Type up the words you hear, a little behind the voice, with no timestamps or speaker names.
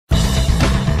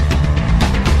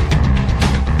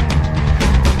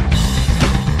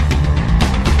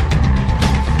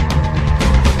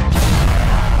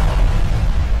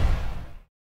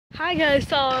Hi guys,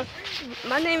 so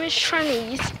my name is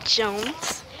Trinice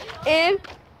Jones, and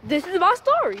this is my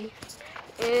story.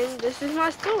 She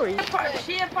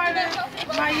a part of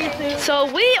my YouTube.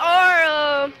 So we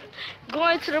are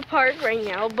going to the park right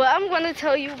now, but I'm going to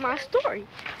tell you my story.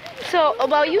 So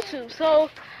about YouTube. So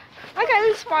I got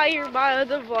inspired by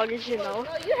other vloggers, you know.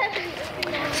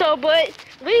 So, but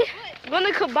we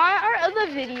gonna combine our other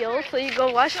videos, so you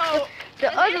go watch the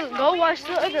other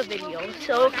videos.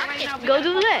 So go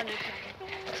do that.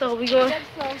 So we going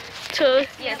to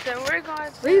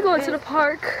we're going to the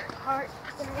park.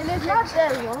 And it's not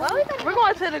that long. We're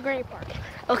going to the green park.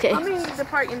 Okay. I mean the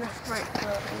park in the front.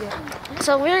 Yeah.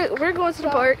 So we're going to the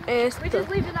park and We just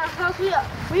leaving our house.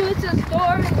 We went to the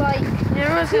store like they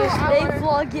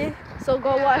vlogging. So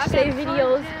go watch their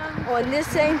videos on this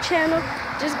same channel.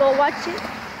 Just go watch it,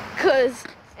 cause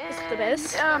it's the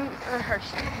best.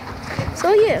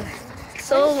 So yeah.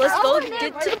 So let's go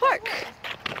get to the park.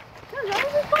 I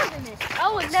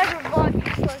would never vlog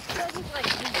because it's like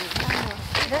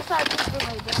that's how people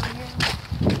like down here.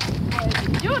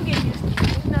 But you'll get used to it.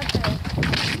 It's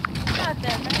not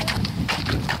that bad.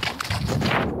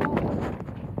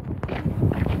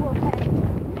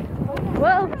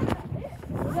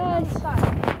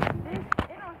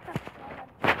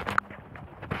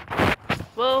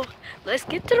 Well, let's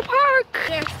get to the park.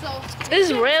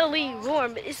 It's really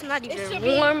warm. It's not even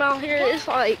warm out here. It's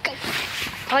like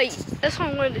that's why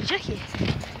I'm wearing the jacket.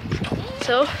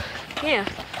 So, yeah.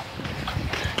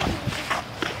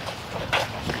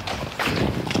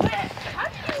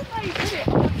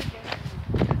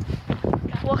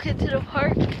 Walking to the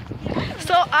park.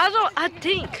 So I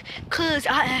think, cause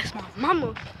I asked my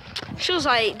mama. She was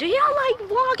like, "Do y'all like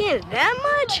vlogging that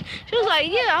much?" She was like,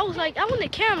 "Yeah." I was like, "I want a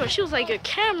camera." She was like, "A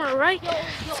camera, right?"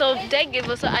 So that gave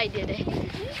us an idea. That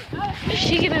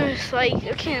she gave us like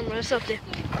a camera or something.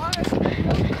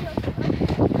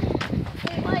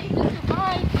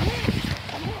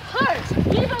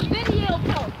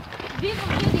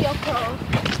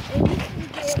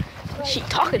 She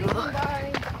talking about.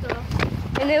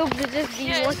 And it will just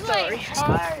be one story.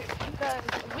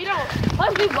 We don't.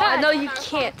 I know you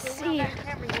can't see,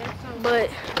 but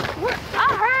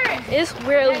I heard it's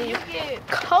really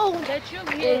cold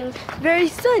and very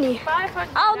sunny. I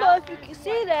don't know if you can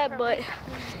see that, but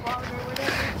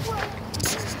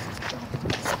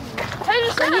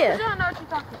so yeah.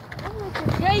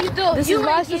 Yeah, you do. This You is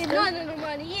my ain't getting sister. none of the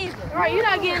money either. Right, you're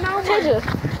not getting no money. Teja,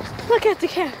 look at the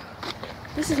camera.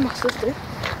 This is my sister,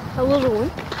 a little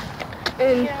one,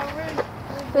 and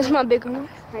this is my bigger one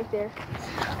right there.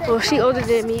 Well, she older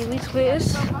than me. We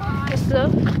twins and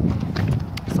stuff.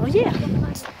 So yeah.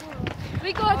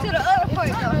 We going to the other park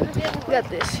though. We got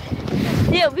this.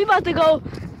 Yeah, we about to go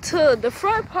to the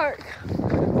front park.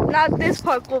 Not this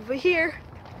park over here.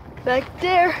 Back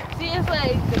there. See, it's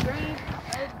like the green.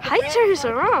 How you turn this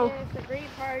around? It's the green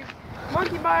park.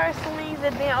 Monkey bar swings,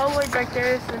 and then all the way back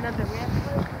there is another red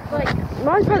park. Like,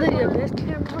 mine's probably the best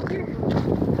camera out here.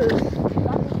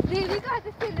 See, we got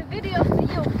to send the video to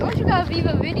you. Don't you got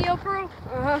Viva Video Pro?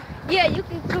 Uh-huh. Yeah, you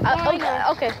can combine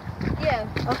okay. Yeah.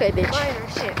 Okay, bitch. Combine her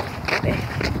shit. Okay.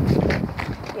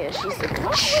 Yeah, she's the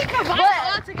bitch.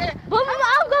 But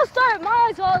I'm gonna start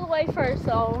mine all the way first,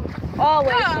 so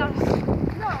always.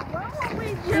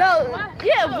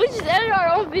 Yeah, we just edit our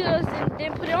own videos and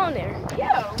then put it on there.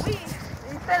 Yeah, we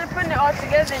instead of putting it all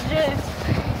together, just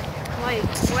like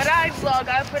when I vlog,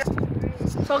 I put it.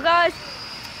 So guys,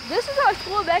 this is our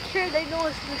school back here. They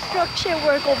do construction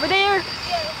work over there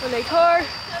on their car.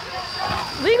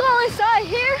 We go inside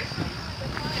here.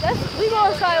 We go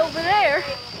inside over there.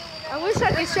 I wish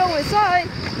I could show inside,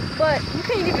 but you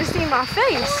can't even see my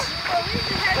face.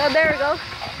 Oh, there we go.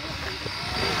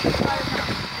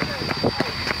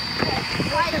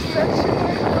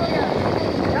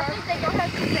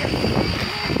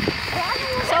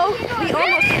 So we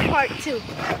almost to part 2.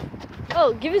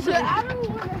 Oh, give us a.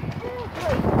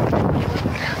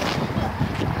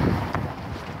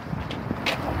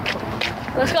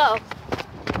 Let's go.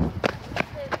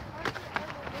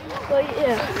 But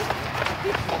yeah,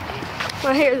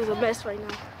 my hair is a mess right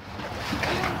now.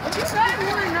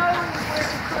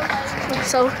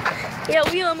 So yeah,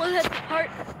 we almost at the park,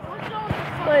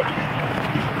 but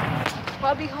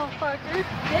Bobby Hall Parker.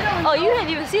 Oh, you didn't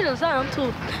even see the sign.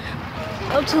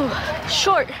 I'm too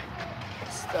short.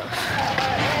 Stuff.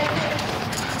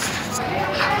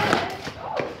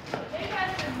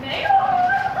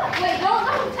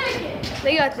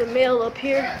 They got the mail up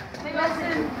here. They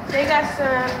got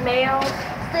some nails.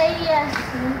 I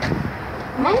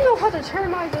don't know how to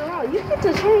turn mine around. You get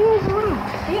to turn yours around.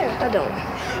 Yeah, I don't.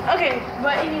 Okay,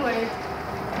 but anyway,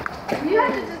 you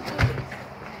have to just do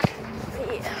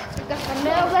got some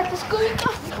nails at the school.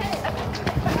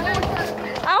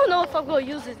 I don't know if I'm gonna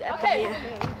use this app again.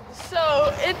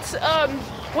 So it's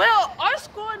well, our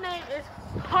school name is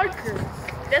Parker.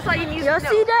 That's how you use it. Y'all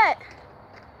see that?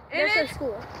 And That's our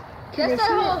school. that's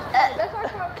our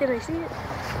school. Can I see it?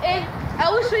 And I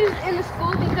was in the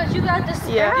school because you got to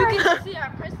see. Yeah. You can see our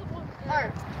principal,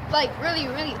 our like really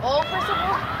old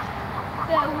principal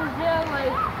that was there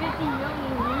like 50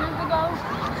 million years ago.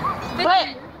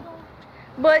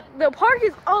 But the park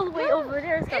is all the way over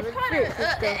there. It's got It's the kind fence of and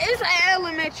stuff. it's an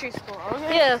elementary school.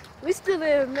 Okay? Yeah, we still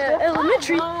in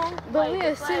elementary, but we're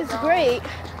in 6th grade.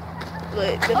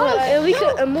 And we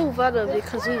couldn't move out of it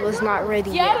because we was not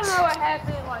ready Yeah, I yet. don't know what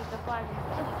happened. Like the flag.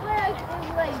 is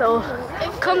like. So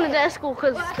come to that school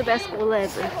because it's the best school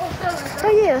ever.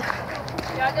 Oh yeah,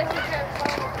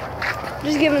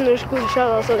 just giving their school a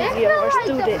shout out so they get our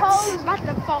students. About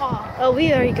to fall. Oh,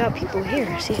 we already got people here.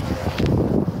 See,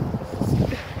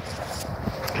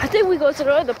 I think we go to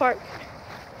the other park.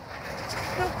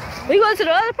 We go to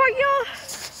the other park, y'all.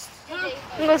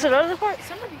 We go to the other park.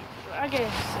 Somebody, I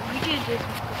guess we could just.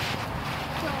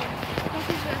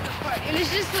 And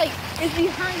it's just like it's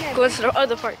behind that. Go to the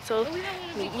other park. So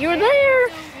you're there.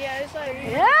 Yeah, it's like.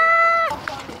 Yeah.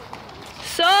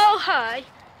 So hi.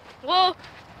 Well,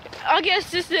 I guess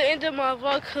this is the end of my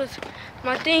vlog because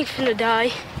my thing's finna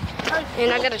die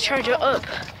and I gotta charge it up.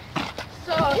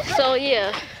 So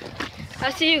yeah,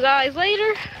 I'll see you guys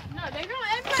later No, they're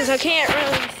gonna because I can't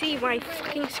really see my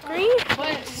fucking screen.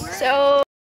 So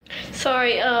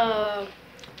sorry,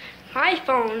 my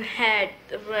phone had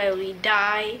really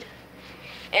died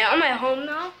and I'm at home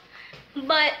now.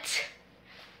 But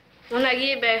when I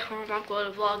get back home, I'm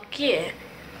going to vlog again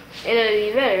and it'll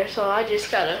be better. So I just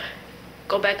gotta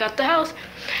go back out the house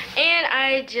and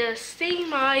I just see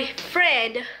my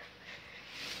friend,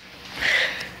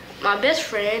 my best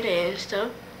friend and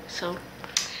stuff. So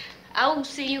I will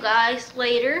see you guys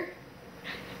later,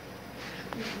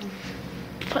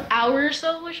 an hour or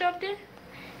so or something,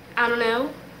 I don't know,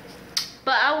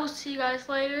 but I will see you guys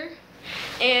later.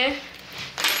 And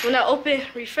when I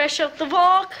refresh up the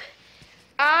vlog,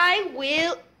 I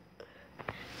will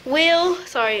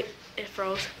sorry, it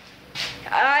froze.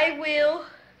 I will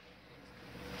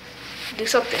do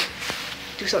something.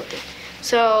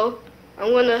 So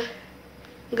I'm gonna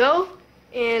go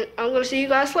and I'm gonna see you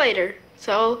guys later.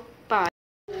 So bye.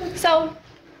 So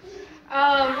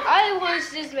I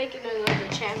was just making another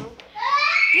channel.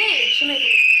 Yeah, she making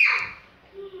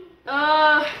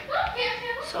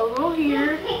so go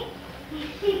here.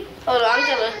 Hold on, I'm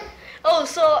gonna. Oh,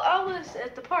 so I was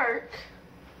at the park.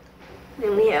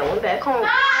 Then we had one back home.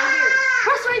 Right here.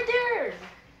 Press right there.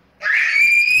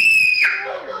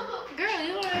 Girl,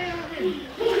 you already.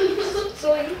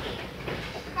 So you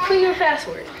put your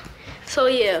password. So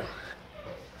yeah.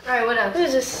 Alright, what else?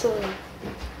 This is silly.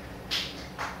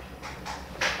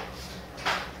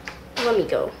 Let me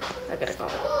go. I gotta go.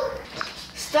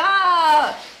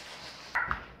 Stop!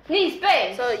 Need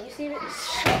space. So you see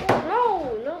this?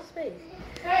 No space.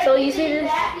 So you see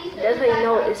this? That's how you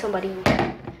know it's somebody.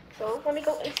 So let me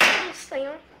go inside this thing.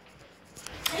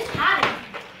 It's hot.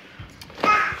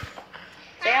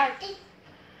 Say hi.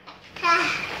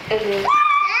 And then.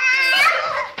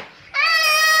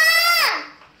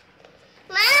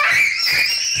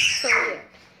 So yeah.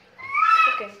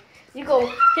 Okay. You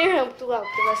go hear him throughout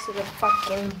the rest of the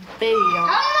fucking video.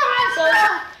 So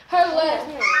her last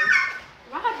name.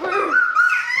 Robert.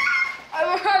 I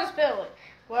don't know how to spell it.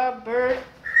 Robert.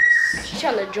 She's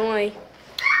trying to join.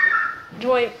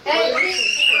 So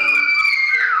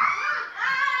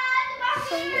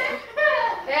yeah.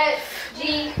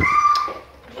 S-G.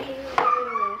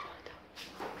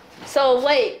 So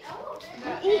wait.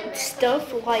 You eat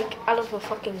stuff like out of a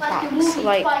fucking box.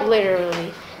 Like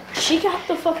literally. She got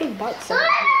the fucking box out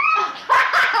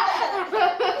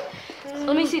here.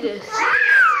 Let me see this.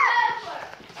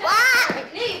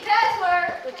 Need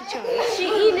password. Look at you. She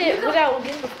eating it without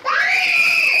getting the Password.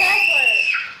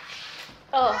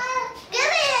 oh. Give me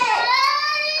it.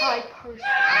 Hi person.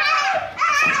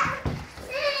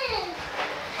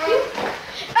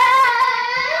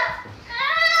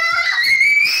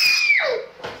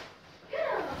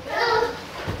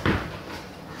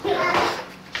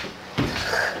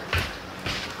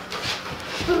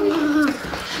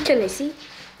 Can they see?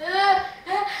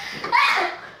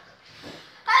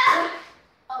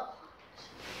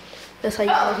 That's how you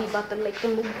know he's about to make the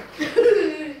move.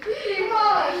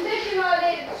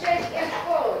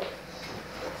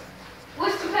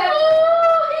 What's the password?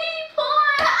 Oh, he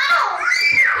pulled out.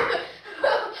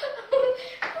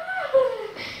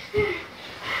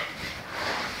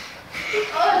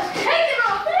 Oh, it's taking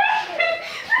off.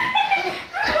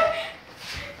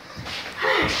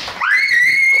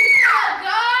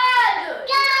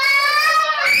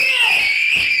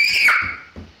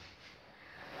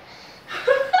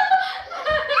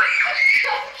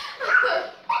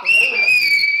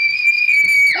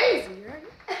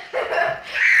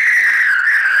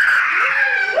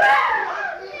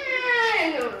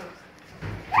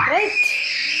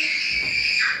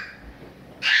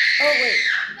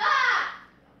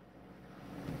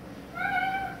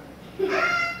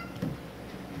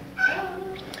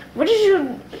 What did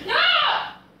you?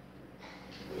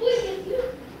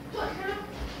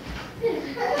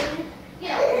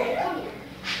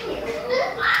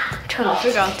 Trying to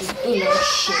figure out this email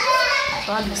shit.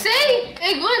 See?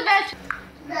 It goes back.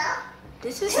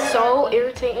 This is so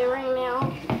irritating right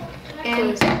now.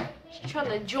 And she's trying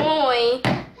to join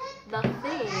the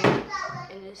thing.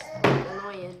 And it's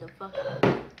annoying the fuck out.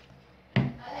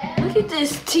 Look at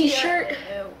this t-shirt.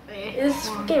 It's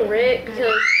fucking red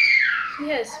because she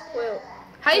has spilled.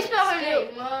 How you spell her name?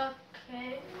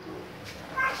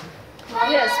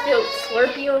 He has spilled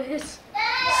Slurpee on his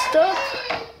stuff.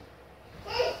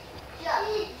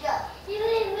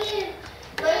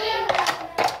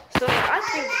 So I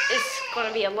think it's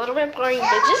gonna be a little bit boring,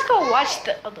 but just go watch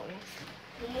the other ones.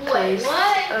 Wait,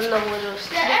 what? I don't know what else.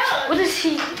 What is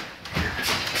he?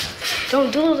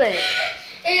 Don't do that.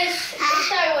 It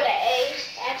started with an A,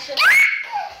 actually.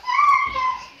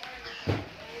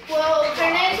 Well, her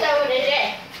name started with a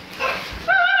J.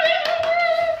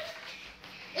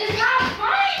 It's not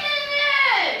finding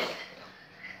it!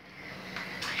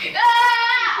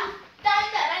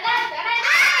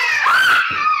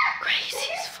 Crazy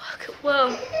as fuck. Well,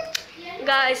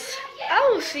 guys, I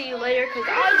will see you later because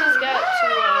I just got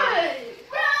to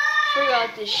figure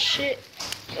out this shit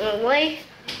late.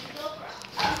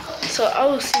 So I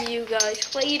will see you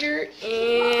guys later,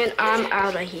 and I'm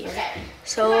out of here.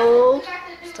 So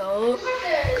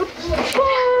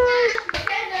goodbye.